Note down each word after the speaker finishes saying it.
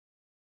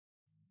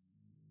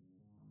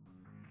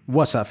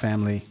What's up,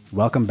 family?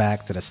 Welcome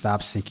back to the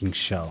Stop Sinking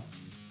Show,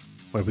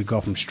 where we go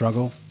from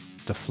struggle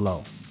to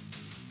flow.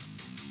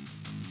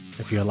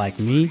 If you're like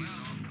me,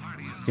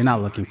 you're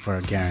not looking for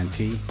a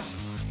guarantee.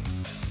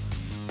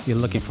 You're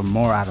looking for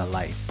more out of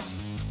life.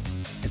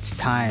 It's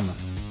time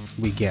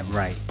we get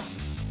right.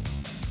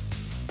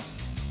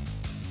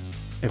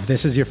 If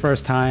this is your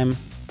first time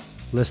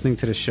listening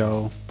to the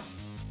show,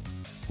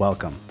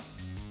 welcome.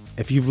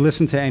 If you've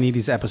listened to any of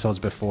these episodes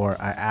before,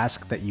 I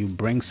ask that you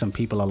bring some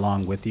people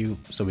along with you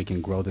so we can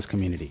grow this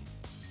community,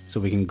 so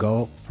we can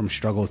go from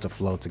struggle to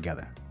flow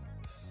together.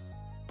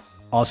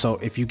 Also,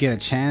 if you get a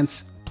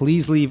chance,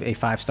 please leave a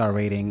 5-star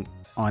rating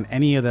on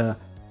any of the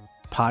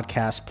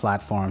podcast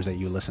platforms that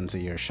you listen to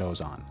your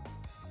shows on.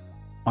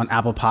 On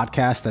Apple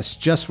Podcasts, that's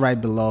just right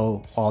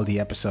below all the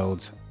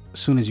episodes as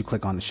soon as you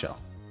click on the show.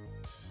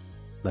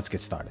 Let's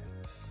get started.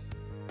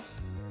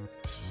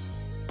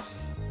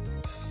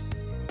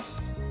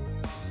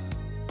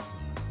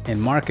 In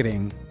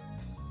marketing,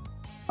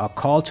 a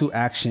call to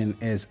action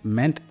is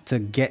meant to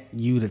get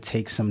you to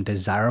take some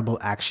desirable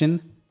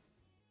action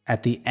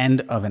at the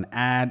end of an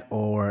ad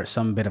or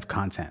some bit of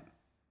content.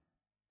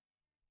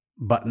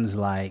 Buttons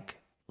like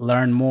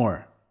learn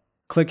more,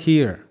 click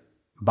here,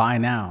 buy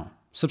now,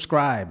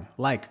 subscribe,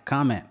 like,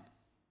 comment.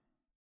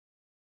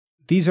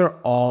 These are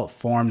all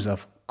forms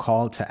of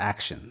call to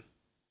action.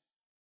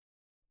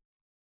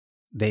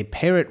 They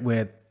pair it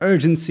with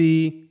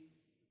urgency.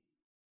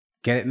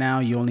 Get it now,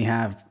 you only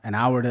have an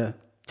hour to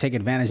take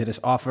advantage of this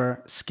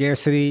offer.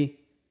 Scarcity,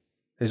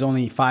 there's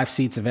only 5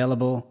 seats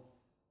available.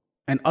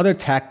 And other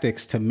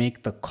tactics to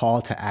make the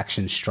call to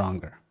action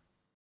stronger.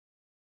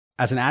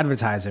 As an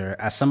advertiser,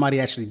 as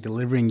somebody actually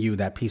delivering you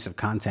that piece of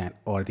content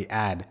or the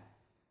ad,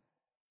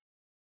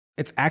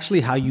 it's actually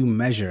how you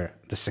measure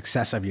the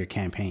success of your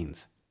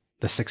campaigns,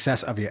 the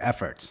success of your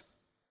efforts.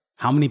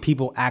 How many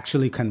people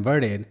actually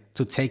converted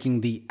to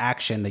taking the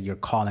action that you're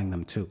calling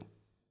them to?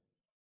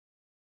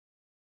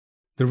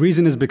 The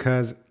reason is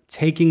because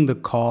taking the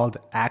called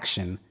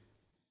action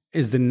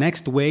is the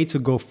next way to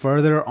go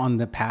further on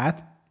the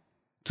path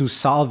to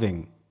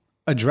solving,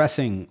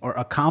 addressing, or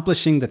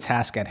accomplishing the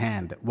task at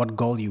hand, what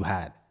goal you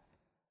had.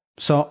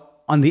 So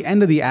on the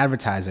end of the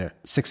advertiser,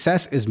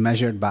 success is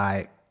measured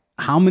by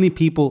how many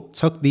people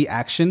took the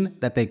action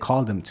that they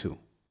called them to.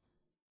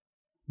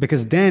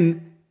 Because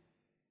then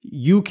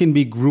you can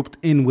be grouped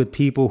in with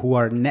people who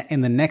are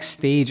in the next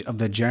stage of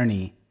the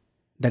journey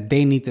that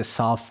they need to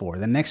solve for,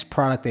 the next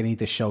product they need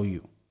to show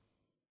you.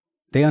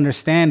 They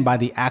understand by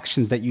the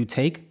actions that you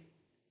take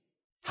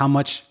how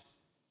much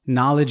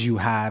knowledge you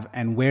have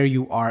and where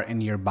you are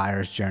in your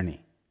buyer's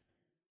journey.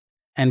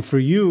 And for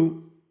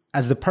you,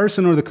 as the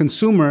person or the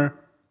consumer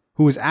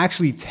who is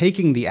actually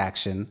taking the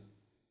action,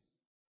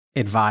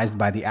 advised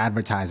by the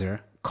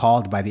advertiser,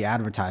 called by the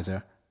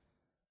advertiser,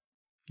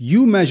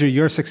 you measure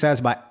your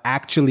success by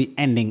actually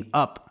ending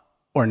up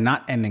or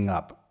not ending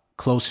up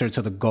closer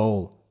to the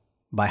goal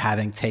by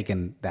having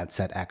taken that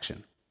set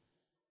action.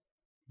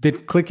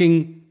 Did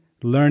clicking,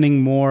 learning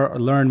more, or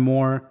learn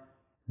more,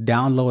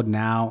 download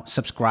now,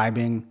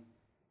 subscribing,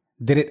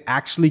 did it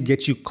actually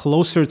get you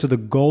closer to the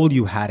goal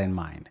you had in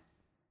mind?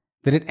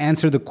 Did it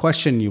answer the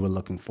question you were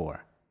looking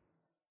for?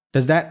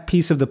 Does that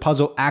piece of the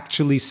puzzle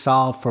actually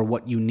solve for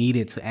what you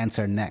needed to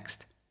answer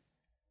next?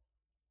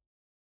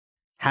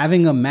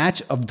 Having a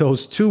match of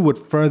those two would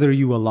further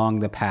you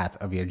along the path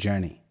of your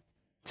journey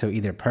to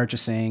either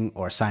purchasing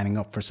or signing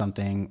up for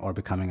something or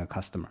becoming a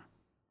customer.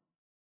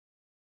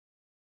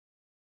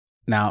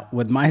 Now,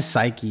 with my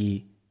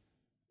psyche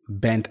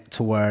bent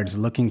towards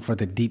looking for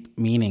the deep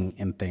meaning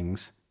in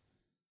things,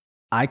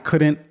 I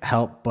couldn't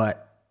help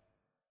but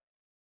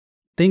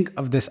think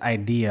of this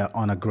idea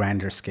on a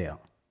grander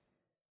scale,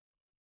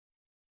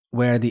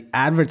 where the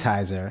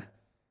advertiser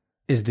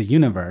is the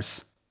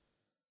universe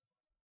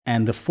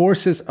and the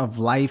forces of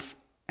life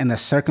and the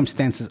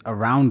circumstances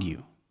around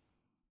you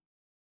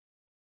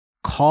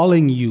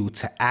calling you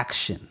to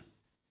action,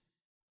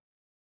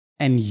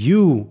 and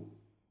you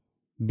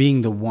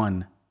being the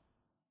one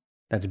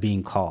that's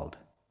being called.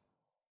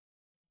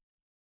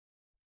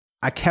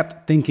 I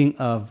kept thinking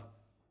of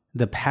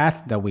the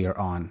path that we are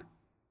on,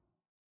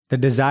 the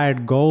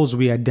desired goals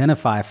we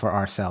identify for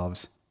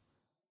ourselves,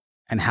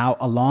 and how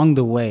along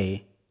the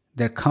way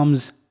there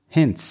comes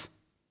hints,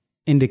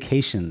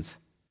 indications,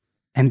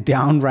 and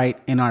downright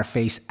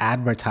in-our-face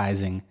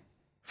advertising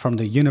from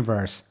the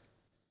universe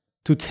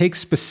to take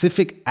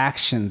specific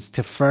actions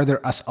to further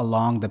us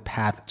along the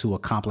path to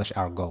accomplish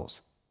our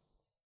goals.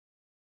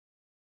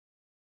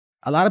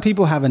 A lot of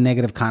people have a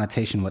negative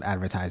connotation with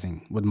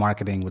advertising, with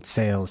marketing, with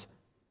sales.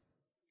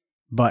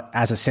 But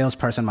as a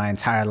salesperson my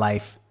entire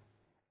life,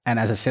 and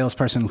as a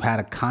salesperson who had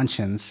a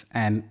conscience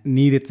and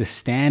needed to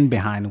stand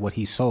behind what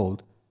he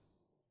sold,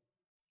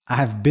 I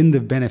have been the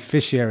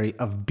beneficiary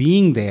of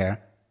being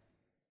there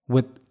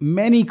with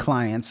many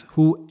clients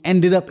who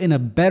ended up in a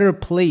better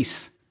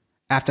place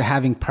after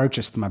having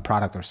purchased my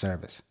product or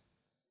service.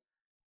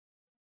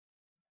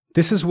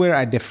 This is where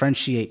I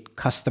differentiate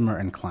customer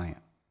and client.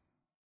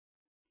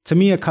 To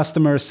me, a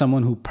customer is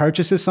someone who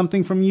purchases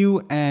something from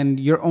you and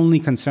you're only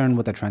concerned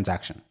with the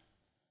transaction.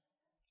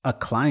 A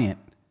client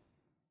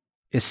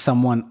is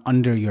someone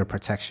under your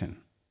protection,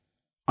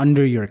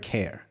 under your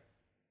care.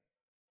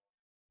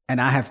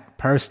 And I have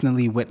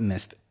personally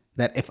witnessed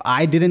that if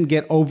I didn't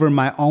get over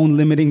my own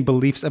limiting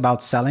beliefs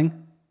about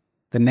selling,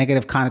 the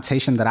negative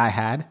connotation that I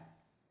had,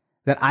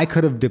 that I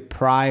could have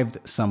deprived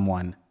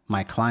someone,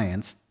 my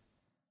clients,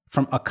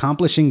 from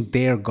accomplishing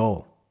their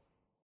goal.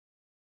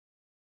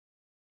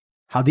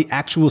 How the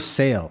actual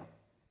sale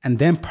and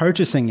them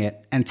purchasing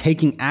it and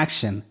taking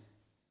action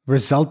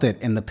resulted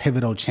in the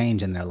pivotal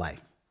change in their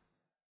life.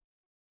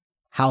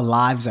 How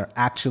lives are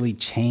actually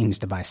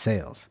changed by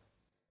sales.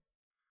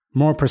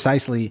 More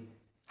precisely,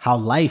 how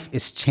life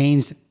is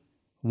changed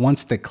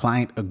once the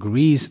client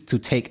agrees to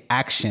take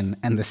action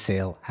and the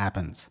sale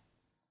happens.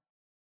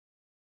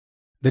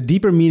 The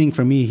deeper meaning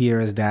for me here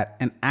is that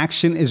an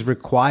action is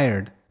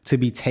required to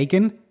be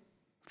taken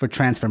for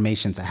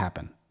transformation to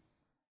happen,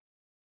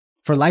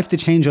 for life to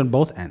change on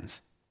both ends.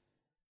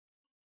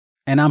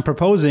 And I'm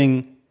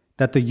proposing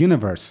that the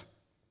universe,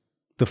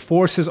 the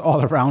forces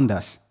all around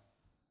us,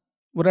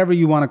 whatever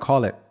you want to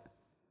call it,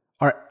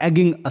 are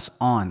egging us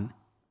on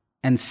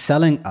and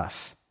selling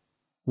us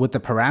with the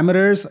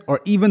parameters or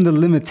even the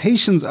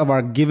limitations of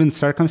our given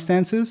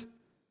circumstances.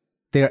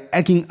 They're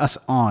egging us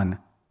on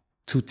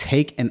to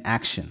take an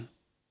action,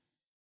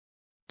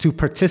 to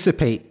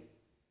participate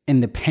in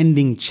the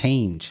pending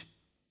change,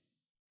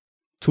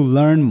 to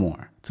learn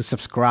more, to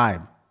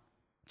subscribe,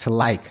 to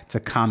like, to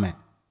comment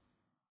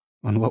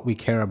on what we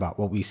care about,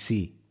 what we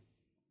see.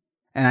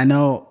 And I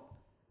know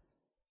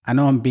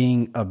I'm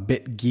being a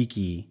bit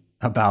geeky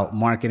about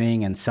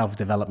marketing and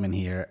self-development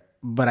here,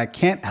 but I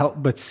can't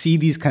help but see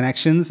these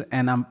connections,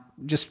 and I'm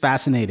just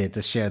fascinated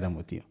to share them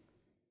with you.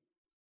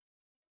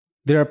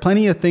 There are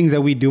plenty of things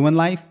that we do in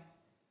life,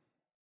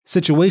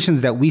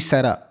 situations that we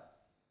set up,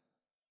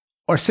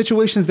 or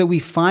situations that we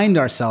find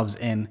ourselves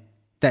in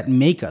that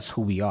make us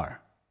who we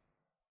are.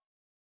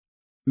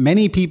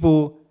 Many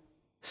people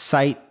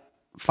cite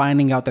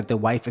finding out that their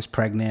wife is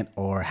pregnant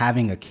or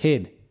having a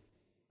kid,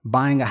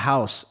 buying a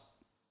house,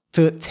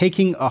 to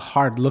taking a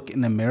hard look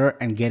in the mirror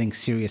and getting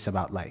serious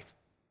about life.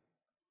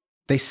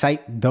 They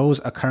cite those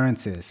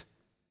occurrences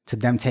to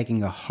them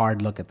taking a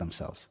hard look at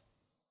themselves.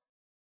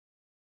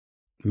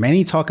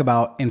 Many talk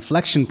about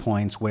inflection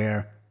points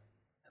where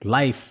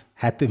life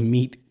had to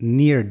meet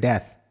near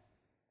death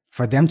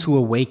for them to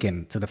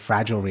awaken to the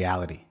fragile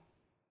reality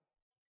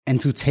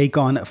and to take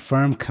on a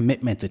firm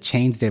commitment to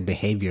change their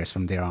behaviors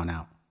from there on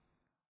out.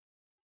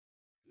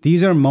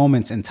 These are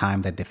moments in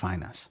time that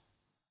define us.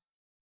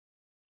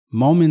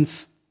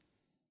 Moments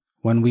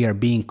when we are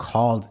being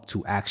called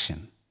to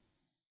action,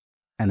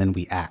 and then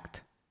we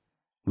act,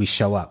 we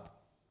show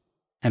up,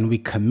 and we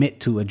commit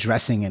to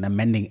addressing and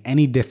amending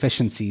any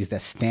deficiencies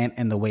that stand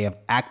in the way of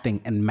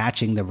acting and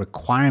matching the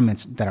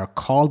requirements that are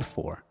called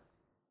for.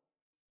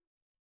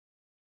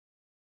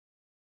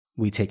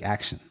 We take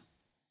action.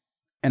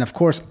 And of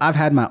course, I've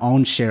had my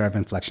own share of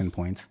inflection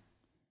points,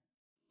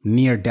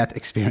 near-death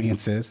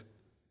experiences,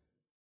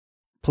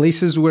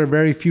 places where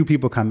very few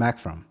people come back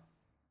from.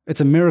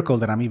 It's a miracle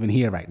that I'm even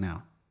here right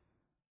now.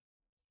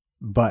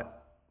 But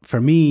for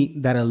me,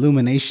 that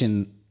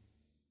illumination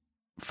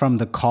from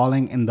the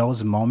calling in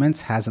those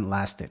moments hasn't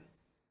lasted.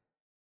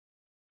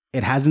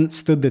 It hasn't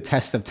stood the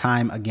test of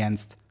time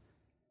against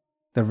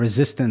the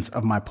resistance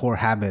of my poor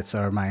habits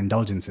or my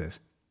indulgences.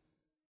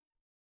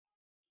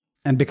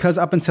 And because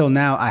up until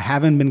now, I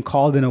haven't been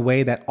called in a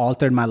way that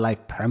altered my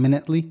life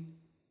permanently,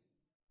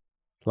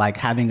 like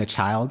having a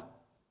child,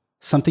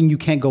 something you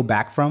can't go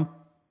back from,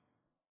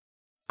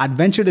 I'd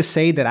venture to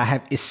say that I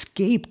have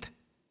escaped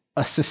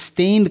a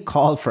sustained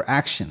call for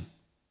action.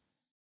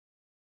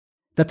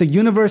 That the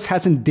universe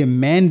hasn't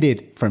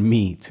demanded for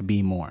me to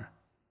be more.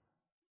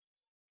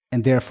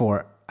 And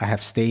therefore, I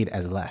have stayed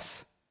as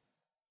less.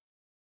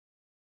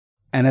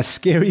 And as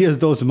scary as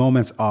those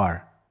moments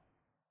are,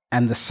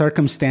 and the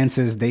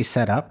circumstances they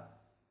set up,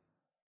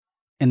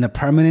 and the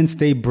permanence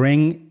they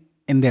bring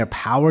in their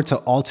power to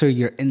alter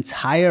your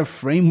entire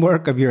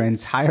framework of your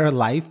entire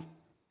life,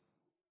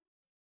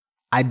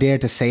 I dare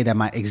to say that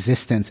my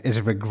existence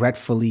is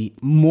regretfully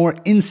more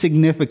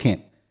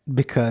insignificant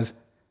because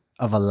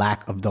of a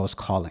lack of those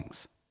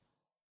callings.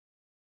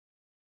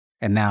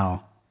 And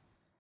now,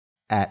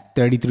 at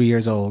 33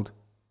 years old,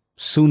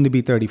 soon to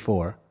be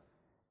 34,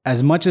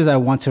 as much as I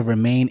want to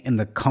remain in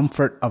the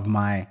comfort of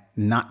my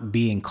not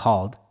being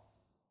called,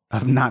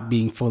 of not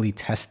being fully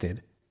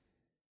tested,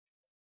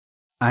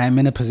 I am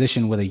in a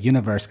position where the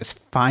universe is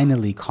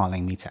finally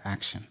calling me to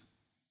action.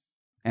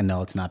 And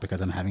no, it's not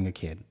because I'm having a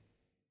kid.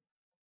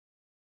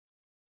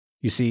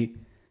 You see,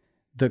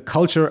 the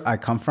culture I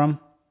come from,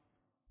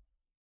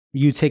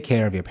 you take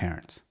care of your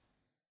parents.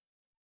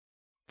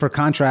 For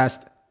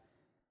contrast,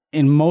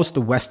 in most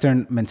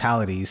Western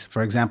mentalities,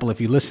 for example, if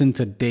you listen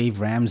to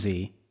Dave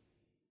Ramsey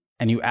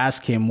and you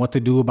ask him what to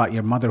do about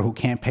your mother who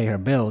can't pay her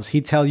bills,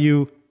 he'd tell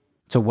you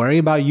to worry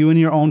about you and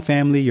your own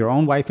family, your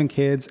own wife and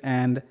kids,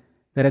 and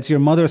that it's your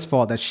mother's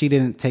fault that she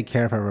didn't take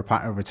care of her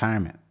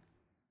retirement.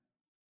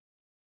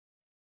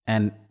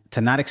 and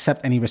to not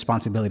accept any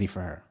responsibility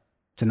for her,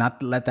 to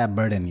not let that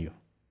burden you.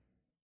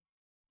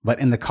 But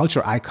in the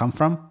culture I come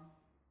from,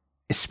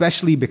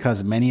 especially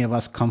because many of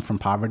us come from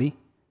poverty,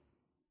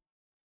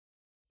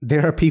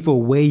 there are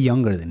people way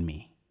younger than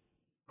me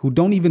who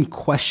don't even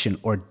question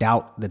or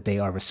doubt that they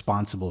are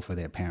responsible for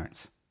their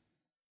parents.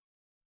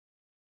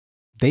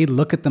 They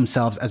look at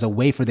themselves as a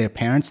way for their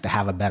parents to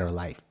have a better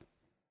life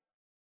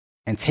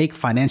and take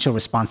financial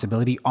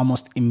responsibility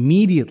almost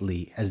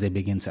immediately as they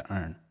begin to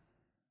earn,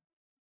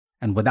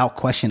 and without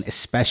question,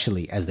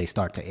 especially as they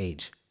start to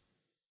age.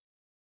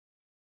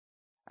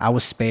 I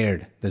was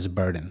spared this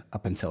burden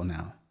up until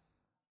now.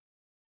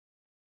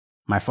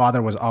 My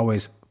father was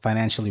always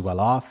financially well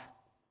off,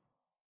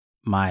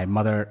 my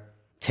mother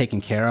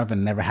taken care of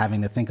and never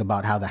having to think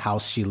about how the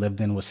house she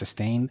lived in was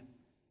sustained.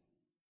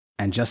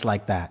 And just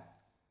like that,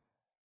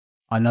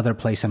 another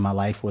place in my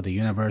life where the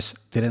universe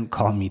didn't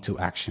call me to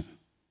action,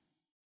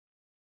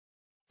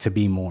 to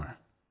be more.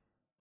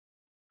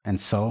 And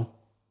so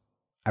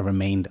I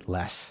remained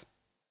less.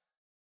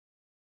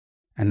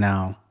 And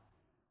now,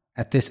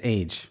 at this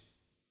age,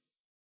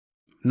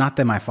 not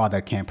that my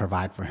father can't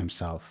provide for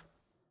himself,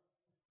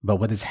 but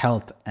with his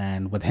health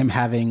and with him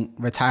having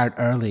retired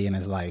early in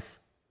his life,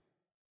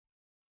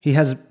 he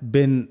has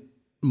been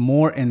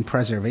more in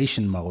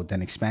preservation mode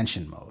than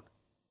expansion mode.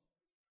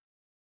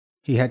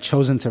 He had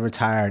chosen to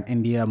retire in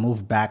India,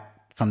 moved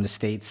back from the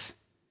States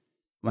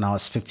when I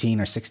was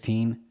 15 or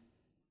 16,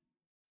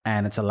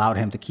 and it's allowed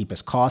him to keep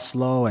his costs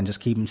low and just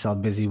keep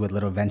himself busy with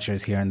little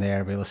ventures here and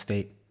there, real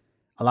estate,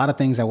 a lot of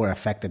things that were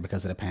affected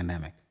because of the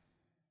pandemic.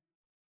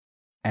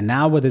 And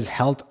now with his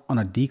health on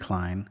a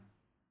decline,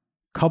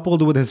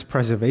 coupled with his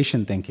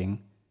preservation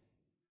thinking,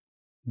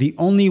 the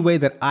only way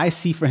that I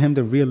see for him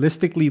to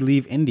realistically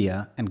leave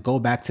India and go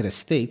back to the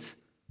States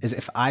is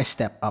if I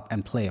step up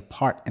and play a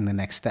part in the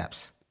next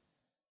steps.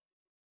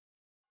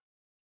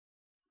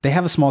 They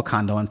have a small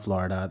condo in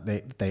Florida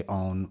they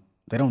own.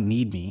 They don't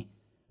need me.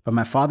 But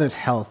my father's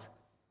health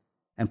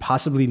and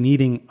possibly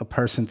needing a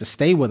person to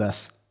stay with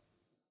us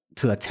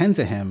to attend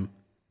to him,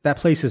 that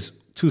place is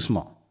too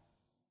small.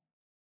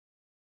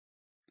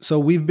 So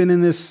we've been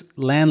in this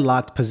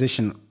landlocked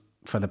position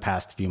for the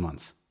past few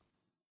months,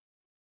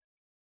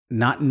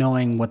 not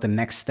knowing what the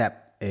next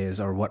step is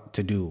or what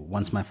to do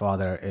once my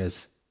father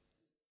is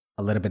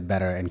a little bit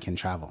better and can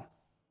travel.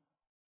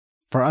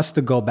 For us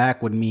to go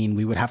back would mean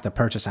we would have to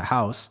purchase a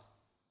house,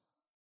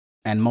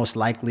 and most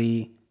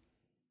likely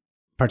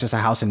purchase a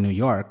house in New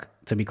York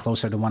to be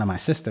closer to one of my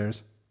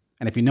sisters.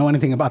 And if you know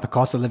anything about the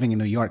cost of living in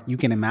New York, you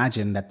can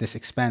imagine that this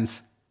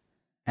expense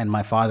and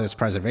my father's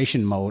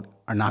preservation mode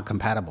are not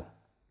compatible.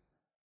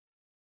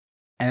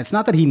 And it's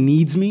not that he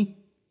needs me.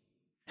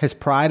 His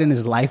pride and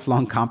his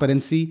lifelong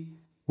competency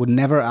would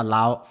never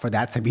allow for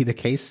that to be the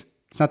case.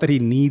 It's not that he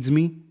needs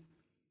me.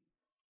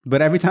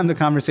 But every time the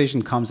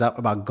conversation comes up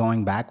about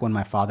going back when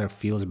my father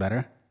feels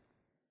better,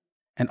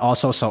 and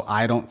also so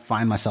I don't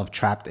find myself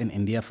trapped in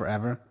India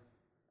forever,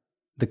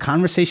 the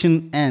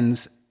conversation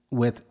ends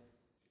with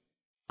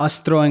us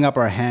throwing up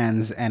our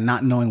hands and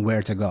not knowing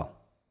where to go,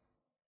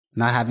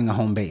 not having a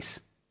home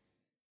base,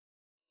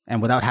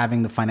 and without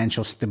having the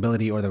financial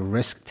stability or the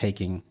risk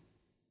taking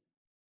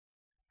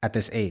at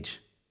this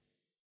age.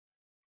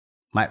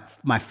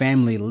 My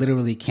family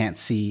literally can't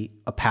see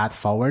a path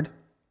forward,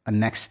 a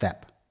next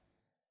step.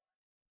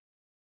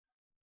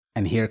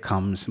 And here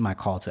comes my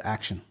call to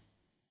action.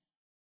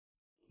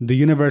 The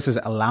universe is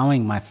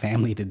allowing my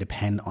family to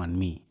depend on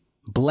me,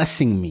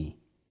 blessing me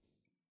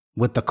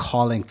with the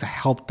calling to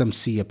help them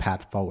see a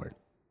path forward,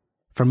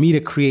 for me to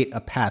create a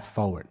path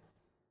forward.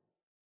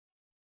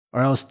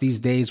 Or else these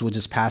days will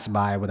just pass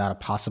by without a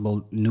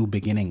possible new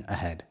beginning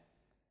ahead.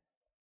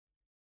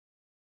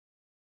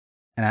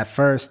 And at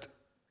first,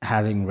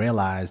 having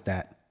realized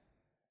that,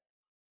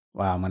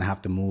 wow, I'm going to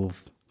have to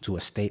move to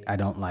a state I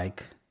don't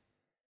like,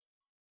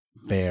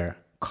 bear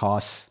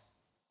costs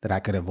that I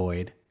could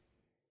avoid.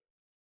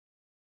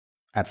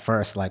 At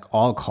first, like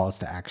all calls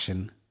to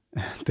action,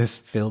 this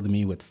filled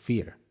me with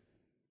fear,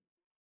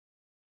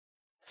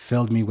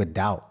 filled me with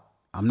doubt.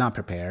 I'm not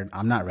prepared.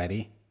 I'm not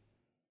ready.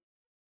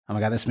 Oh my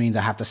God, this means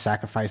I have to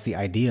sacrifice the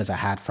ideas I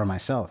had for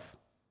myself.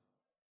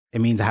 It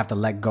means I have to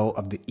let go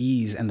of the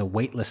ease and the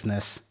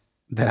weightlessness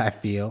that I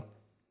feel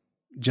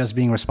just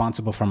being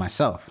responsible for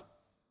myself.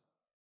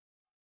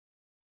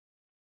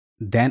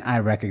 Then I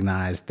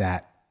recognized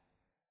that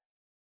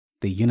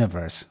the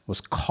universe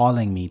was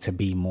calling me to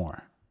be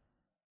more,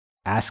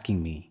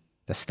 asking me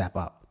to step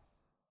up.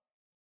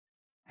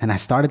 And I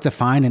started to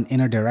find an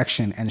inner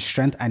direction and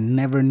strength I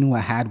never knew I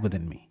had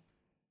within me.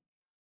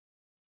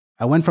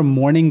 I went from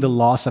mourning the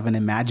loss of an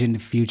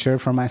imagined future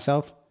for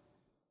myself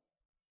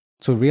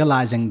to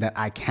realizing that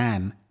I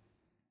can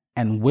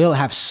and will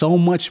have so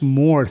much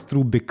more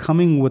through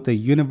becoming what the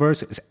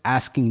universe is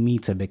asking me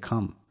to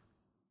become.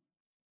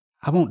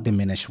 I won't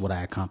diminish what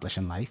I accomplish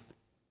in life.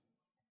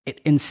 It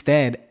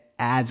instead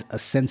adds a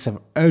sense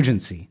of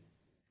urgency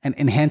and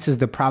enhances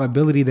the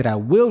probability that I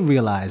will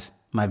realize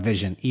my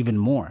vision even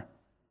more.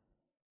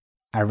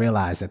 I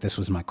realized that this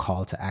was my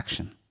call to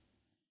action.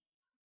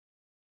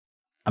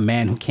 A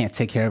man who can't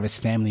take care of his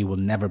family will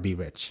never be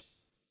rich.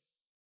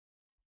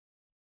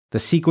 The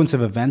sequence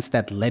of events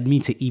that led me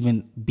to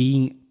even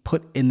being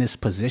put in this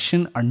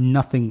position are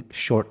nothing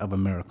short of a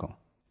miracle.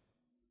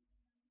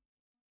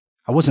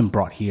 I wasn't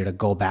brought here to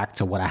go back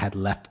to what I had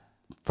left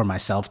for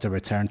myself to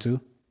return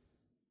to.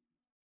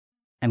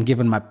 And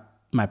given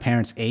my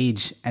parents'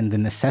 age and the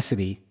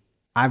necessity,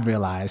 I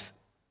realized,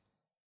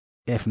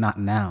 if not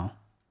now,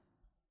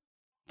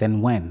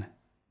 then when?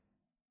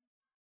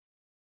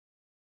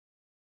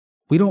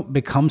 We don't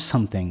become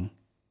something,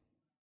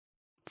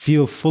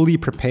 feel fully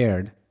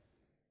prepared,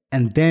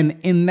 and then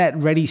in that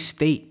ready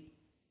state,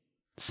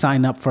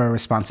 sign up for a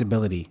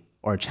responsibility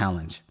or a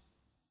challenge.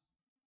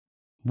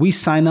 We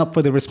sign up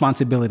for the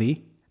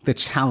responsibility, the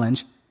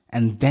challenge,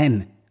 and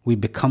then we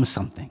become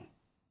something.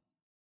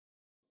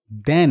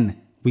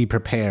 Then we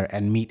prepare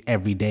and meet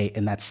every day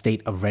in that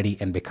state of ready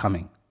and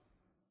becoming.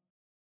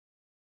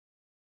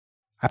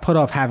 I put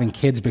off having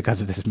kids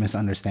because of this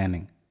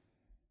misunderstanding.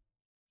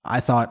 I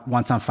thought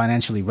once I'm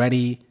financially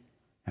ready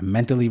and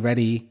mentally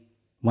ready,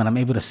 when I'm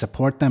able to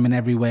support them in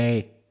every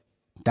way,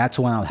 that's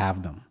when I'll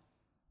have them.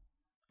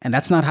 And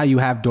that's not how you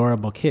have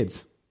durable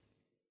kids.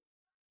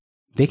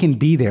 They can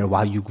be there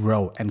while you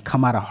grow and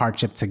come out of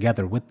hardship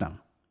together with them.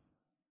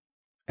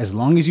 As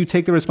long as you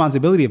take the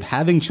responsibility of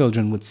having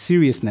children with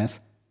seriousness,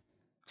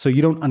 so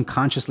you don't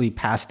unconsciously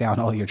pass down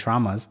all your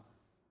traumas,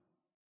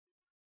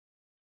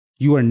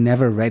 you are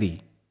never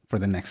ready for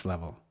the next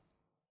level.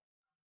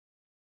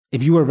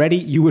 If you were ready,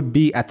 you would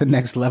be at the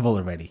next level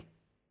already.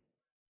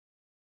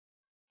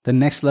 The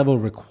next level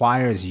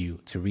requires you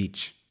to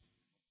reach,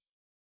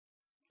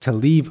 to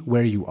leave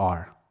where you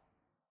are.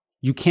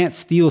 You can't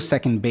steal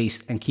second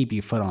base and keep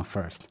your foot on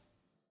first.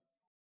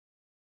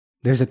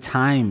 There's a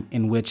time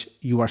in which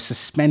you are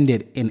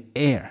suspended in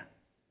air,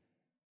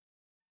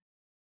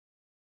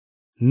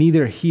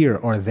 neither here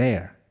or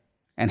there,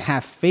 and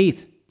have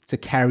faith to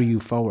carry you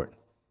forward.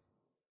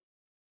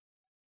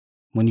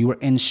 When you are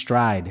in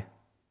stride,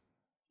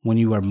 when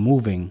you are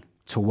moving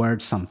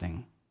towards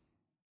something,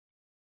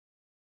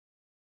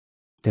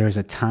 there is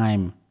a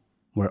time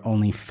where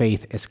only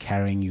faith is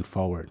carrying you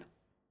forward.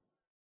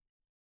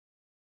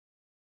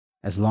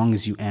 As long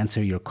as you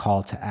answer your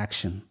call to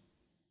action.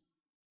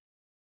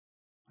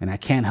 And I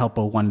can't help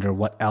but wonder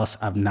what else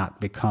I've not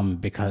become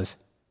because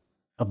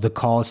of the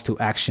calls to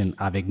action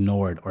I've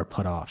ignored or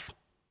put off.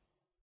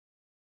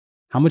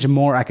 How much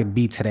more I could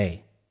be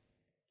today?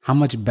 How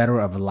much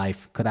better of a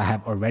life could I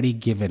have already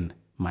given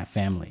my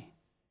family?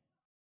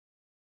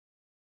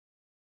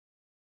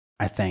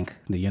 I thank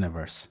the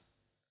universe.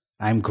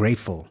 I'm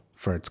grateful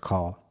for its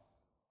call.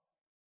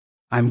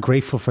 I'm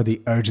grateful for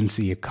the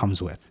urgency it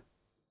comes with.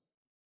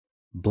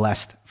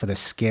 Blessed for the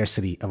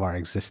scarcity of our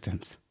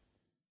existence.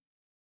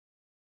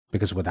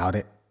 Because without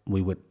it,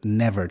 we would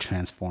never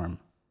transform.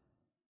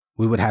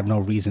 We would have no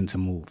reason to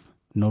move,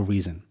 no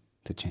reason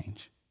to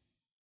change.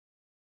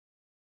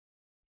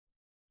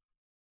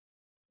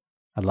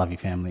 I love you,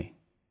 family.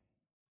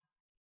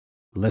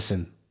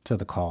 Listen to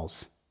the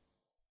calls.